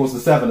Swords equals the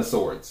Seven of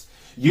Swords.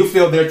 You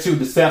feel they're too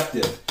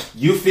deceptive.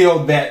 You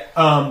feel that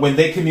when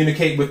they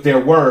communicate with their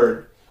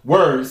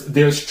words,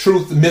 there's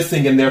truth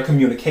missing in their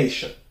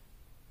communication.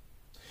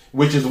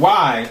 Which is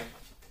why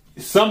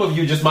some of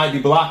you just might be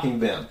blocking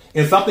them.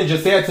 And something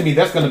just said to me,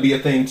 that's going to be a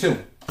thing too.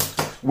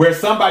 Where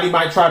somebody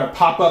might try to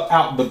pop up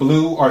out the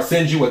blue or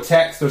send you a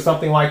text or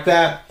something like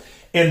that.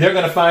 And they're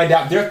going to find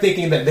out, they're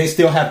thinking that they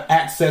still have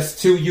access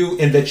to you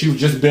and that you've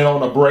just been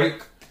on a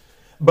break.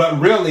 But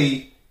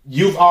really,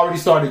 you've already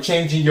started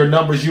changing your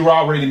numbers. You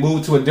already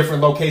moved to a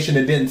different location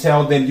and didn't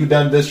tell them you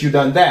done this, you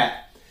done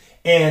that.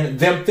 And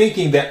them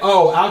thinking that,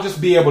 oh, I'll just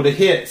be able to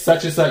hit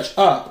such and such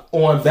up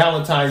on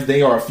Valentine's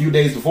Day or a few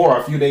days before or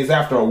a few days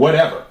after or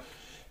whatever.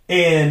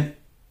 And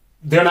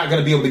they're not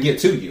going to be able to get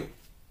to you.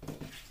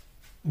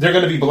 They're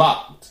going to be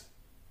blocked.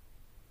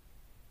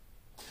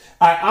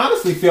 I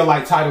honestly feel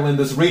like titling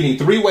this reading,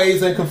 Three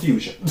Ways in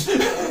Confusion.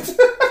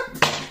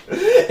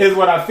 Is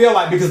what I feel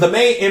like, because the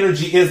main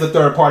energy is the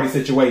third party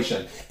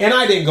situation. And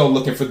I didn't go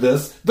looking for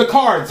this. The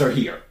cards are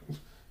here.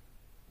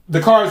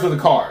 The cards are the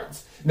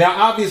cards.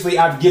 Now, obviously,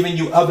 I've given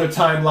you other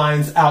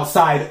timelines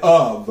outside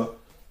of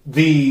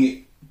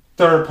the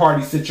third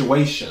party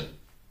situation.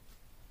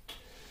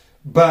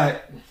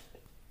 But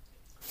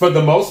for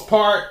the most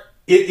part,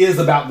 it is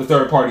about the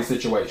third party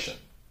situation.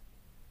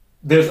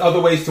 There's other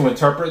ways to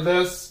interpret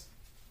this.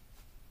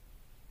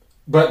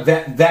 But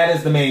that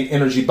is the main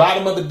energy.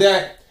 Bottom of the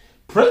deck,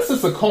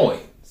 Princess of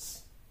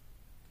Coins.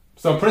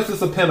 So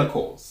Princess of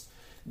Pentacles.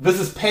 This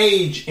is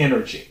page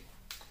energy.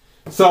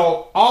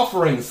 So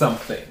offering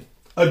something.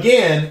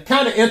 Again,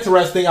 kind of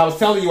interesting. I was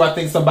telling you I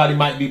think somebody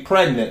might be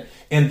pregnant.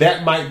 And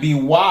that might be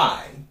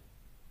why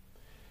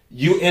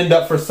you end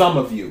up, for some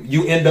of you,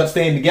 you end up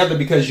staying together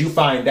because you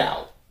find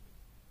out.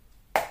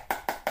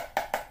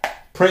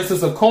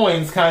 Princess of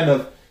Coins kind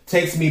of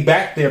takes me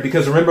back there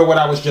because remember what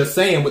I was just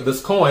saying with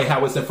this coin,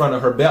 how it's in front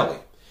of her belly.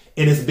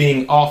 It is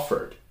being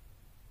offered.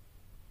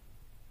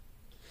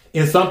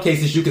 In some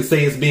cases, you could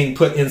say it's being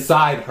put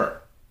inside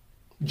her.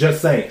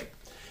 Just saying.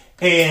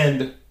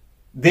 And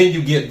then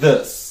you get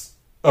this,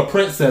 a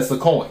Princess of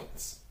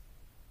Coins.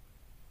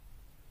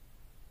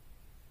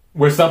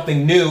 Where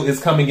something new is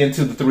coming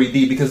into the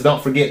 3D, because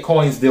don't forget,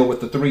 coins deal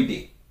with the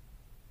 3D.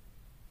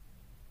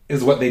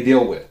 Is what they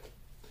deal with.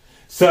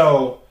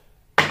 So,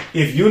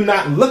 if you're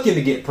not looking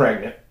to get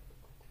pregnant,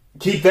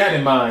 keep that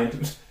in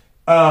mind.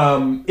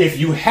 If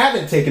you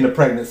haven't taken a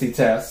pregnancy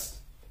test,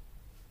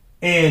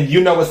 and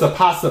you know it's a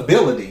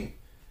possibility,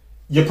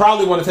 you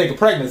probably want to take a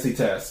pregnancy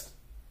test.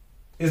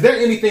 Is there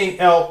anything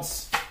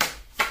else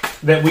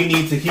that we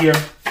need to hear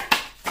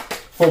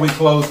before we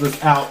close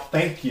this out?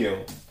 Thank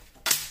you.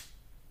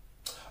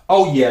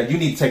 Oh yeah, you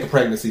need to take a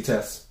pregnancy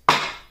test.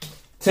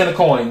 10 of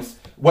Coins.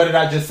 What did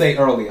I just say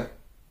earlier?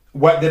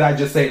 What did I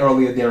just say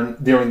earlier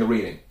during the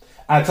reading?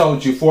 I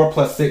told you 4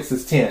 plus 6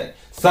 is 10.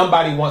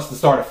 Somebody wants to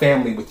start a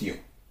family with you.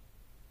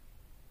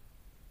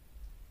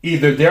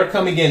 Either they're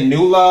coming in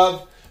new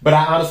love, but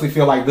I honestly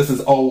feel like this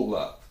is old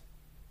love.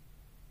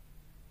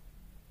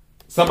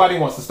 Somebody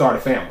wants to start a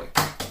family.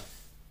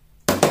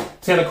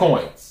 10 of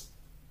Coins.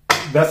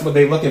 That's what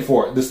they're looking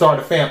for. To start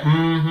a family.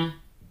 Mm-hmm.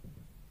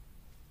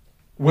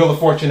 Wheel of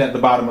Fortune at the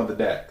bottom of the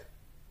deck.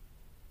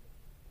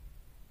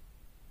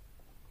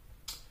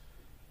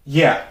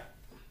 Yeah.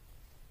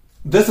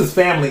 This is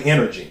family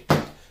energy.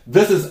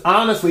 This is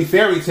honestly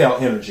fairy tale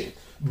energy.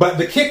 But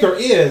the kicker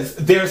is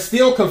there's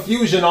still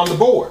confusion on the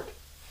board.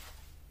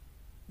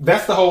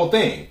 That's the whole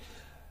thing.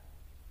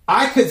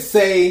 I could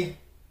say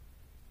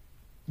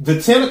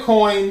the 10 of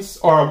Coins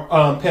or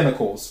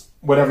Pentacles,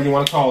 whatever you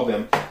want to call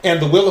them,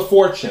 and the Wheel of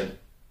Fortune,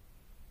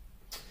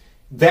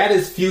 that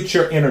is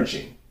future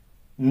energy,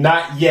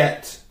 not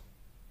yet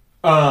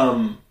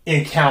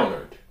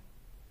encountered.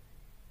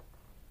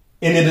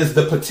 And it is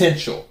the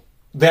potential.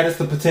 That is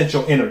the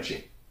potential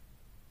energy.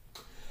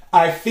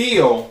 I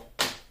feel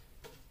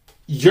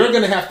you're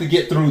going to have to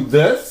get through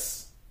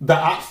this, the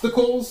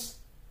obstacles,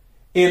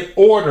 in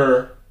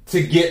order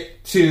to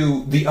get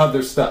to the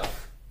other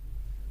stuff.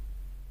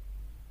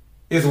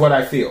 Is what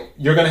I feel.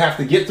 You're going to have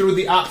to get through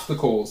the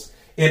obstacles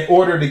in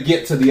order to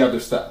get to the other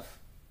stuff.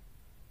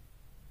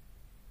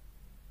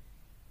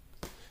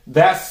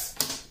 That's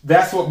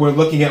what we're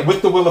looking at.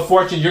 With the Wheel of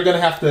Fortune, you're going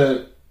to have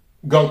to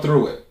go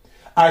through it.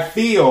 I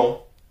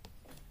feel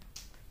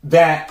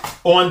that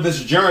on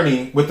this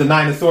journey with the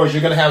Nine of Swords,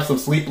 you're going to have some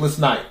sleepless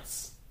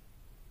nights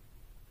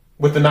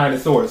with the Nine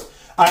of Swords.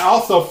 I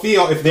also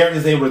feel if there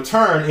is a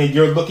return and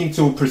you're looking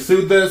to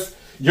pursue this,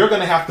 you're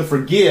going to have to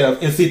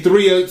forgive. And see,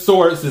 Three of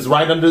Swords is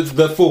right under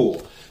the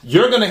Fool.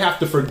 You're going to have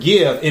to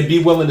forgive and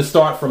be willing to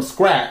start from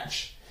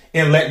scratch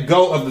and let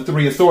go of the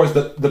Three of Swords,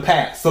 the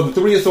past. So the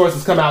Three of Swords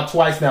has come out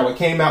twice now. It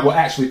came out, well,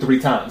 actually 3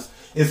 times.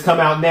 It's come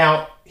out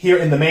now here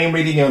in the main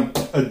reading in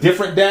a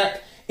different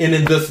deck and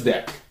in this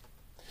deck.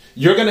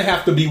 You're going to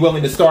have to be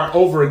willing to start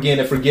over again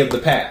and forgive the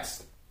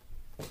past.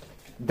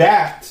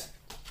 That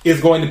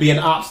is going to be an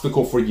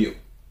obstacle for you.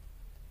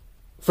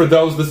 For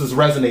those this is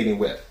resonating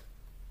with.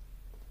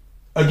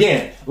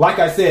 Again, like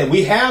I said,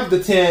 we have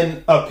the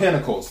 10 of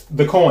Pentacles,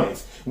 the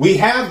coins. We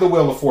have the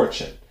Wheel of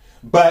Fortune.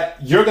 But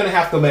you're going to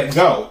have to let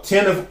go.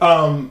 10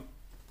 of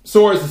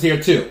Swords is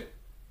here too.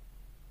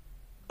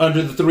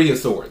 Under the 3 of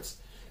Swords.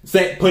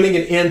 Putting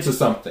an end to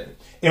something.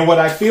 And what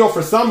I feel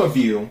for some of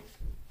you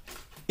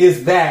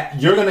is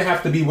that you're going to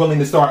have to be willing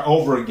to start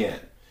over again.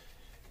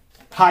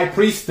 High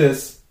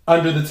Priestess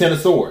under the 10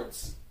 of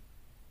Swords.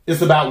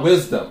 It's about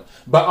wisdom.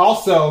 But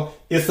also,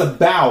 it's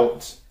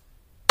about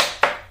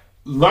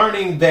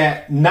learning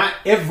that not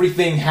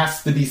everything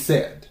has to be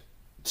said,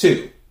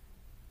 too.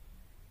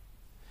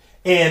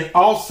 And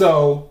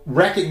also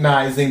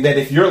recognizing that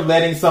if you're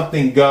letting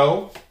something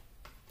go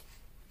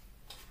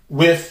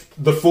with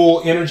the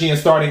full energy and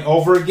starting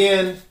over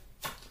again,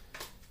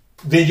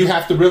 then you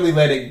have to really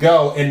let it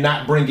go and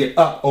not bring it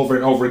up over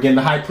and over again.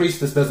 The High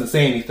Priestess doesn't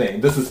say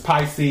anything. This is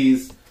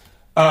Pisces,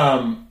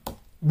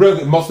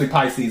 really mostly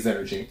Pisces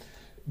energy.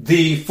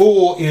 The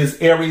Fool is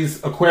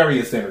Aries,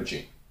 Aquarius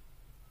energy.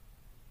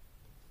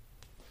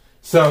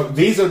 So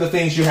these are the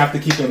things you have to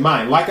keep in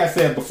mind. Like I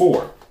said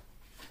before,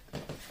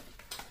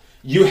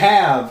 you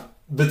have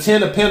the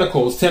 10 of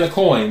Pentacles, 10 of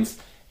Coins,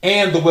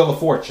 and the Wheel of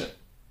Fortune.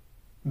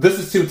 This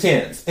is 2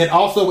 10s. And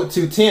also with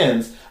 2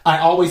 10s, I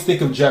always think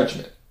of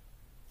Judgment.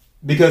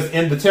 Because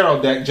in the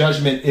tarot deck,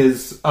 Judgment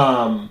is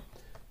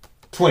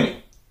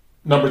 20.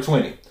 Number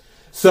 20.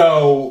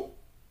 So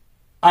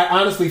I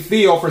honestly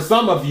feel for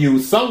some of you,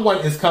 someone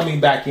is coming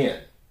back in.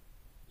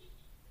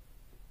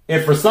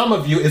 And for some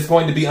of you, it's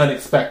going to be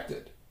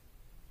unexpected.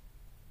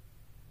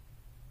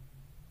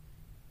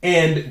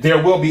 And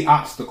there will be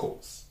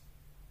obstacles.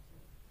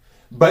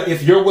 But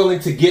if you're willing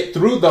to get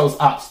through those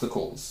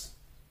obstacles,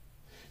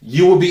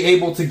 you will be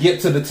able to get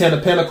to the 10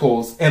 of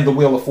Pentacles and the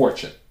Wheel of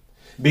Fortune.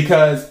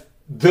 Because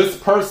this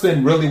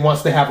person really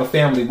wants to have a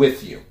family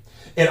with you.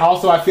 And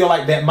also I feel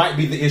like that might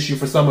be the issue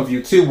for some of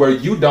you too, where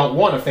you don't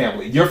want a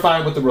family. You're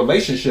fine with the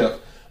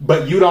relationship,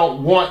 but you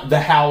don't want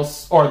the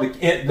house or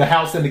the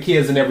house and the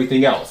kids and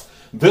everything else.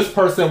 This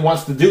person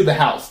wants to do the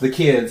house, the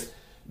kids,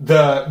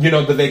 the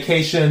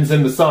vacations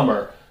in the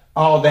summer,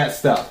 all that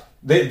stuff.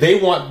 They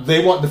want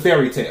the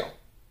fairy tale.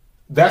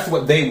 That's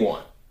what they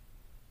want.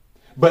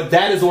 But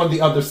that is on the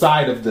other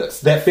side of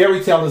this. That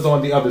fairy tale is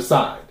on the other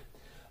side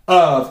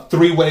of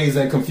 3 ways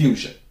and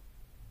confusion.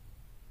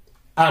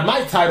 I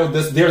might title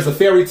this, There's a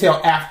Fairy Tale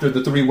After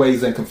the 3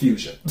 Ways and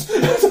Confusion.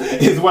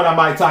 Is what I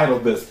might title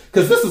this.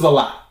 Because this is a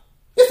lot.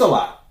 It's a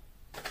lot.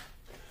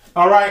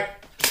 All right.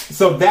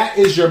 So that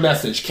is your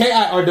message.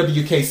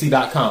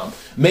 KIRWKC.com.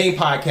 Main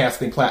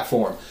podcasting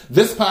platform.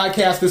 This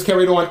podcast is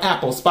carried on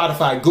Apple,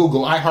 Spotify,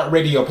 Google,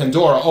 iHeartRadio,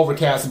 Pandora,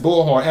 Overcast,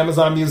 Bullhorn,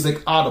 Amazon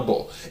Music,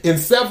 Audible, and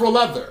several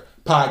other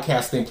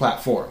podcasting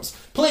platforms.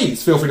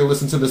 Please feel free to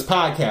listen to this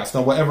podcast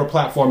on whatever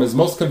platform is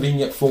most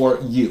convenient for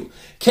you.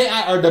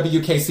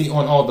 KIRWKC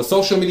on all the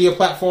social media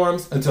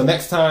platforms. Until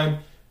next time,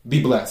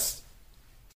 be blessed.